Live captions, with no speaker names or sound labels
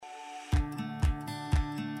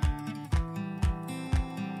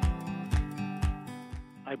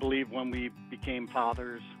I believe when we became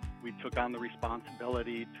fathers, we took on the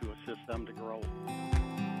responsibility to assist them to grow.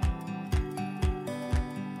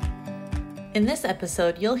 In this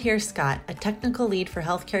episode, you'll hear Scott, a technical lead for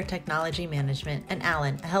healthcare technology management, and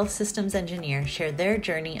Alan, a health systems engineer, share their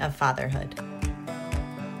journey of fatherhood.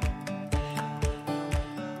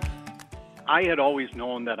 I had always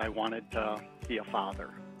known that I wanted to be a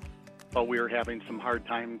father, but we were having some hard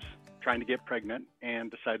times trying to get pregnant and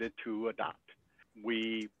decided to adopt.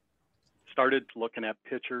 We started looking at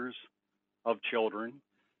pictures of children,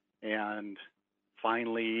 and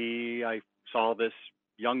finally I saw this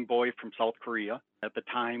young boy from South Korea. At the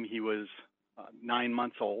time, he was 9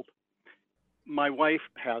 months old. My wife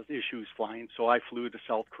has issues flying, so I flew to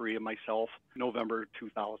South Korea myself, November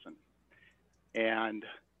 2000. And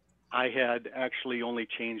I had actually only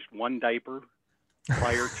changed one diaper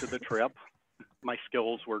prior to the trip. My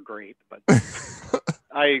skills were great, but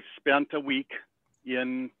I spent a week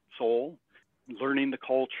in Seoul learning the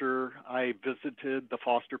culture. I visited the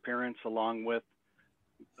foster parents along with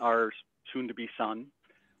our soon-to-be son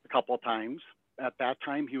a couple of times. At that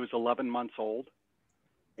time, he was 11 months old,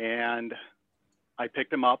 and I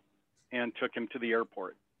picked him up and took him to the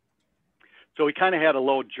airport. So we kind of had a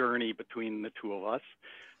little journey between the two of us.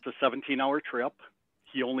 It's a 17-hour trip.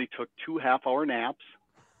 He only took 2 half-hour naps,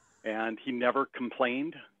 and he never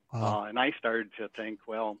complained. Wow. And I started to think,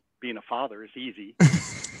 well, being a father is easy.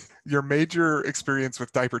 Your major experience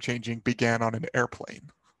with diaper changing began on an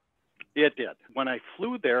airplane. It did. When I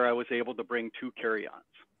flew there, I was able to bring 2 carry-ons.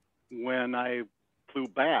 When I flew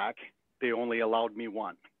back, they only allowed me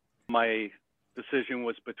 1. My decision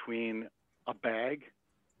was between a bag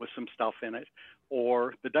with some stuff in it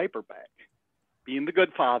or the diaper bag. Being the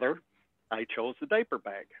good father, I chose the diaper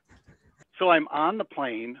bag. So I'm on the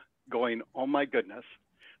plane going, oh my goodness.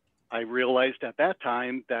 I realized at that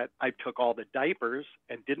time that I took all the diapers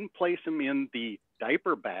and didn't place them in the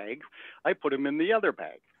diaper bag. I put them in the other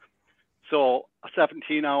bag. So a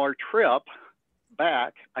 17-hour trip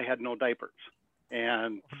back, I had no diapers.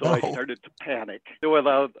 And so I started to panic. There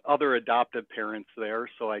were other adoptive parents there,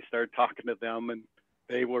 so I started talking to them, and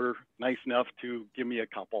they were nice enough to give me a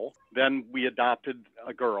couple. Then we adopted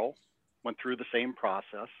a girl, went through the same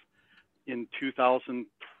process. In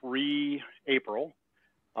 2003, April,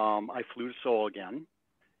 I flew to Seoul again.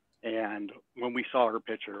 And when we saw her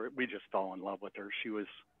picture, we just fell in love with her. She was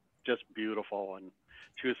just beautiful, and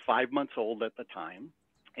she was 5 months old at the time.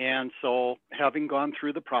 And so having gone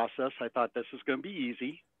through the process, I thought this is going to be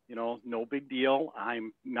easy, no big deal.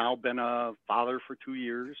 I'm now been a father for 2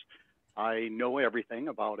 years. I know everything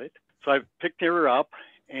about it. So I picked her up,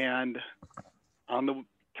 and on the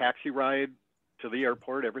taxi ride to the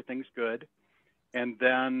airport, everything's good. And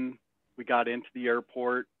then we got into the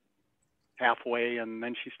airport halfway, and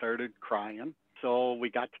then she started crying. So we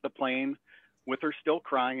got to the plane with her still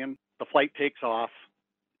crying. The flight takes off.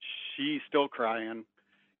 She's still crying.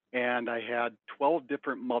 And I had 12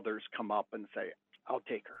 different mothers come up and say, I'll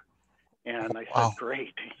take her. And I said,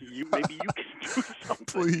 great, maybe you can do something.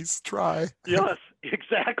 Please try. Yes,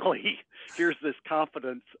 exactly. Here's this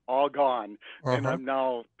confidence all gone, and I'm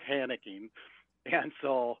now panicking. And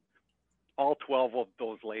so all 12 of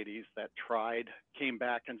those ladies that tried came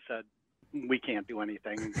back and said, we can't do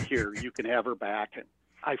anything. Here, you can have her back. And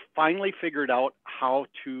I finally figured out how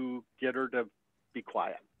to get her to be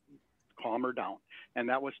quiet, calm her down, and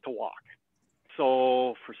that was to walk.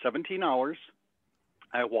 So for 17 hours,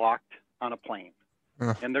 I walked on a plane.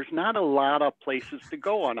 And there's not a lot of places to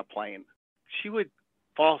go on a plane. She would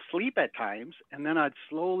fall asleep at times, and then I'd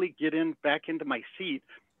slowly get back into my seat,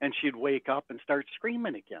 and she'd wake up and start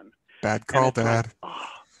screaming again. Bad call, Dad. Like,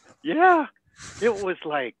 yeah, it was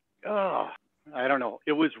like, I don't know.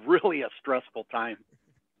 It was really a stressful time.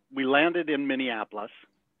 We landed in Minneapolis,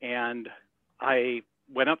 and I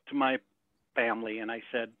went up to my family, and I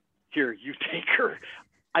said, here, you take her.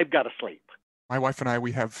 I've got to sleep. My wife and I,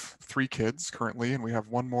 we have 3 kids currently, and we have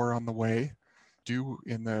 1 more on the way, due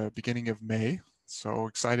in the beginning of May. So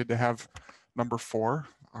excited to have number 4.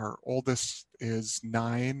 Our oldest is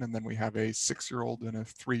 9, and then we have a 6-year-old and a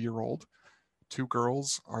 3-year-old. 2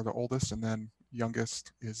 girls are the oldest, and then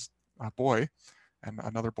youngest is a boy, and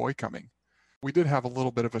another boy coming. We did have a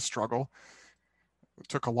little bit of a struggle. It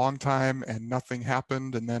took a long time, and nothing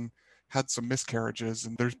happened, and then had some miscarriages.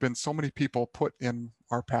 And there's been so many people put in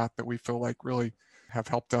our path that we feel like really have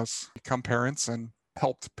helped us become parents and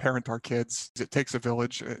helped parent our kids. It takes a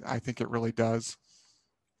village. I think it really does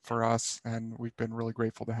for us. And we've been really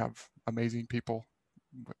grateful to have amazing people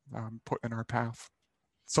put in our path.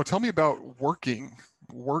 So tell me about work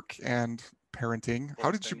parenting.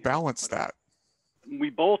 How did you balance that? We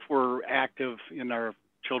both were active in our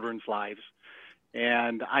children's lives.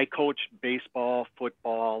 And I coached baseball,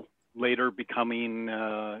 football, later becoming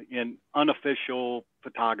an unofficial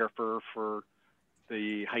photographer for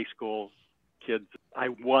the high school kids. I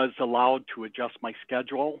was allowed to adjust my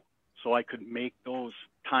schedule so I could make those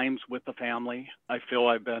times with the family. I feel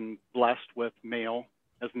I've been blessed with Mayo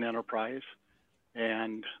as an enterprise,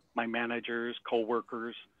 and my managers,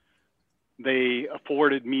 coworkers, they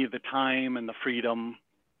afforded me the time and the freedom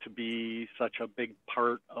to be such a big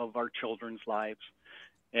part of our children's lives,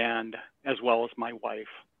 and as well as my wife.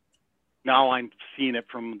 Now I'm seeing it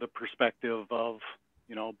from the perspective of,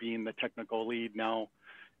 being the technical lead now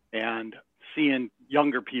and seeing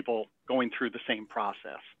younger people going through the same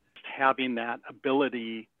process. Just having that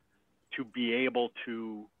ability to be able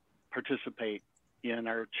to participate in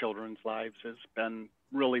our children's lives has been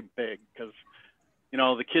really big because,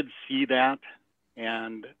 the kids see that,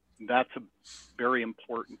 and that's very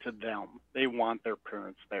important to them. They want their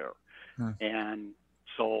parents there. And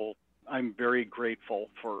so I'm very grateful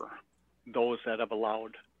for those that have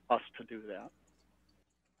allowed us to do that.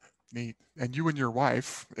 Neat. And you and your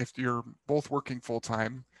wife, if you're both working full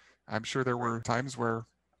time, I'm sure there were times where,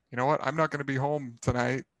 you know what, I'm not going to be home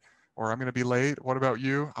tonight, or I'm going to be late. What about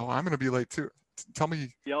you? Oh, I'm going to be late too. Tell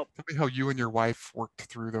me how you and your wife worked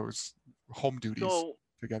through those home duties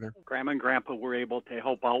together. Grandma and Grandpa were able to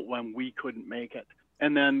help out when we couldn't make it.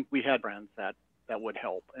 And then we had friends that would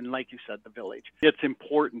help. And like you said, the village. It's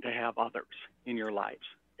important to have others in your lives.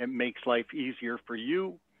 It makes life easier for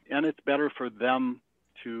you, and it's better for them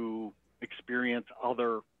to experience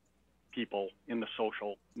other people in the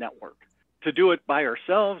social network. To do it by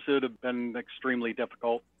ourselves, it would have been extremely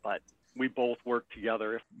difficult, but we both worked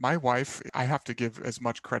together. My wife, I have to give as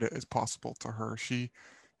much credit as possible to her. She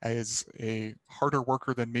is a harder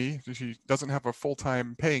worker than me. She doesn't have a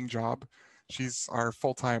full-time paying job. She's our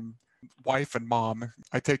full-time wife and mom.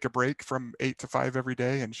 I take a break from 8 to 5 every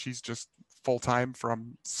day, and she's just full-time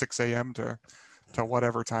from 6 a.m. to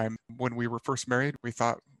whatever time. When we were first married, we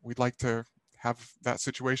thought we'd like to have that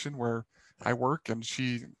situation where I work and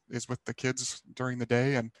she is with the kids during the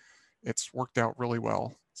day, and it's worked out really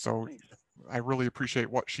well. So I really appreciate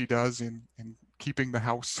what she does in keeping the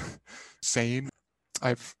house sane.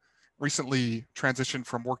 I've recently transitioned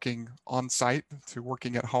from working on site to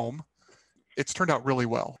working at home. It's turned out really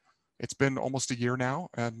well. It's been almost a year now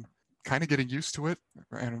and kind of getting used to it.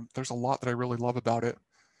 And there's a lot that I really love about it.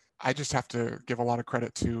 I just have to give a lot of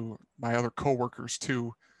credit to my other coworkers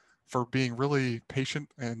too for being really patient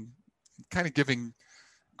and kind of giving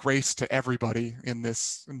grace to everybody in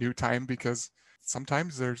this new time, because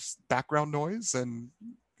sometimes there's background noise and,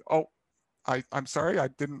 I'm sorry, I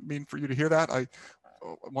didn't mean for you to hear that.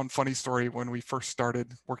 One funny story, when we first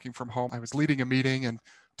started working from home, I was leading a meeting and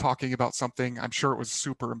talking about something. I'm sure it was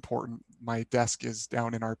super important. My desk is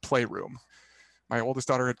down in our playroom. My oldest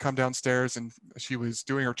daughter had come downstairs and she was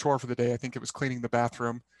doing her chore for the day. I think it was cleaning the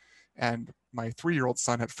bathroom. And my 3-year-old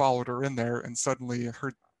son had followed her in there and suddenly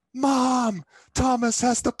heard, "Mom, Thomas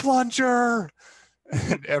has the plunger."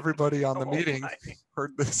 And everybody on the meeting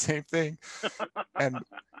heard the same thing. And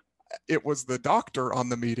it was the doctor on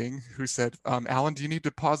the meeting who said, "Alan, do you need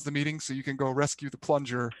to pause the meeting so you can go rescue the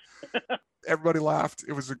plunger?" Everybody laughed.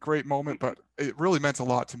 It was a great moment, but it really meant a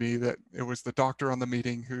lot to me that it was the doctor on the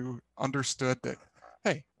meeting who understood that,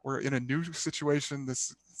 hey, we're in a new situation.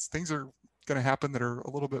 Things are going to happen that are a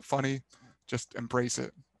little bit funny. Just embrace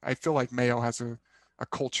it. I feel like Mayo has a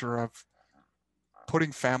culture of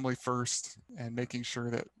putting family first and making sure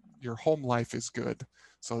that your home life is good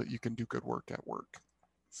so that you can do good work at work.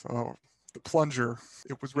 So the plunger,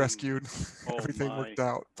 it was rescued. Everything worked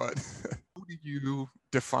out. But how do you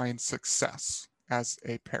define success as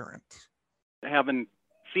a parent?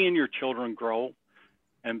 Seeing your children grow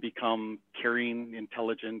and become caring,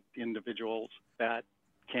 intelligent individuals that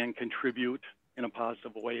can contribute in a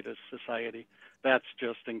positive way to society, that's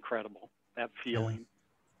just incredible, that feeling.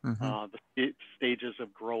 Yeah. Mm-hmm. The stages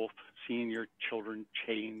of growth, seeing your children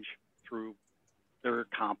change through their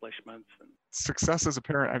accomplishments. Success as a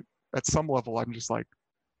parent, at some level, I'm just like,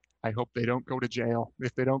 I hope they don't go to jail.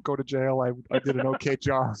 If they don't go to jail, I did an okay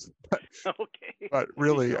job. But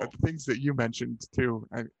really, the things that you mentioned too,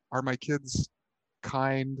 are my kids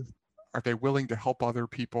kind? Are they willing to help other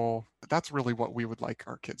people? That's really what we would like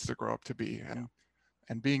our kids to grow up to be.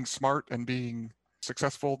 And being smart and being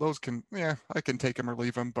successful, those I can take them or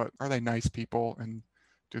leave them, but are they nice people and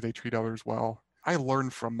do they treat others well? I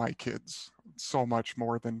learn from my kids so much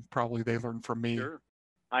more than probably they learn from me. Sure.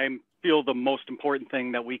 I feel the most important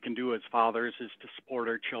thing that we can do as fathers is to support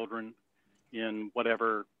our children in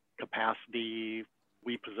whatever capacity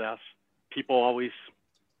we possess. People always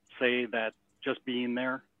say that just being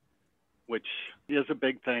there, which is a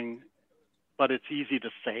big thing, but it's easy to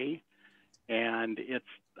say. And it's,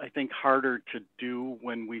 I think, harder to do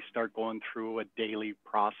when we start going through a daily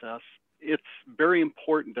process. It's very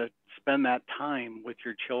important to spend that time with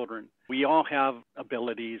your children. We all have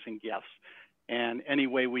abilities and gifts, and any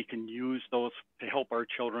way we can use those to help our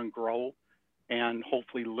children grow and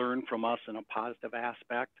hopefully learn from us in a positive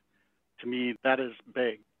aspect, to me, that is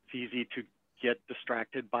big. It's easy to get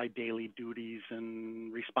distracted by daily duties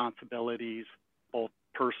and responsibilities, both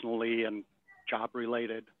personally and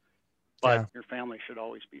job-related. But your family should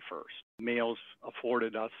always be first. Mayo's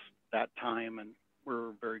afforded us that time, and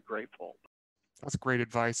we're very grateful. That's great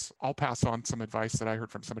advice. I'll pass on some advice that I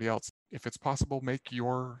heard from somebody else. If it's possible, make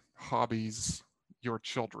your hobbies your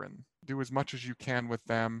children. Do as much as you can with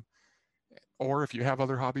them. Or if you have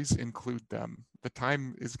other hobbies, include them. The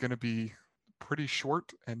time is going to be pretty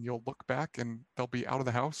short, and you'll look back and they'll be out of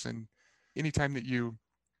the house, and any time that you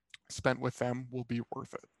spent with them will be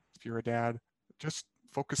worth it. If you're a dad, just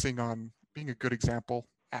focusing on being a good example,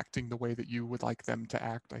 acting the way that you would like them to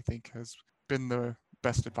act, I think has been the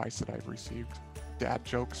best advice that I've received. Dad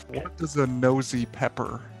jokes. What does a nosy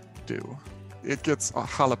pepper do? It gets a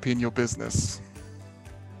jalapeno business.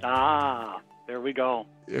 Ah, there we go.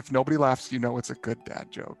 If nobody laughs, you know it's a good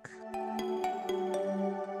dad joke.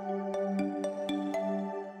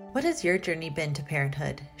 What has your journey been to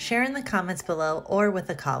parenthood? Share in the comments below or with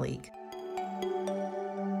a colleague.